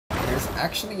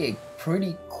actually a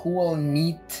pretty cool,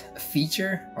 neat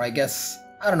feature, or I guess,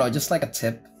 I don't know, just like a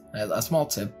tip, a small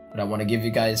tip that I want to give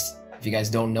you guys. If you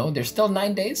guys don't know, there's still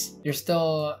 9 days. There's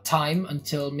still time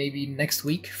until maybe next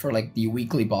week for like the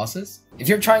weekly bosses. If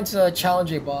you're trying to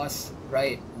challenge a boss,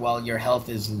 right, while your health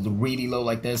is really low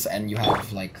like this and you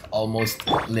have like almost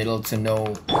little to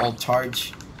no ult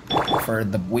charge for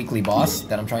the weekly boss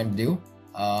that I'm trying to do,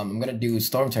 I'm gonna do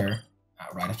Storm Terror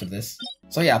right after this.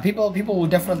 So yeah, people will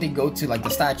definitely go to like the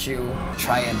statue,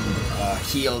 try and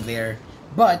heal there.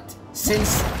 But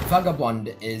since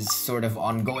Vagabond is sort of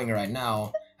ongoing right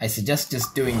now, I suggest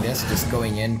just doing this, just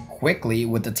going in quickly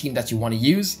with the team that you want to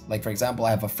use. Like for example,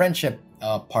 I have a friendship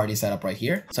party set up right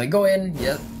here. So I go in,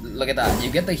 yeah, look at that.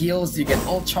 You get the heals, you get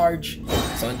ult charge.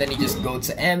 So and then you just go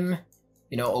to M,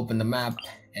 you know, open the map,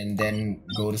 and then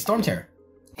go to Storm Terror.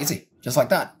 Easy, just like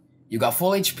that. You got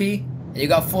full HP, and you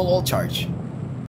got full ult charge.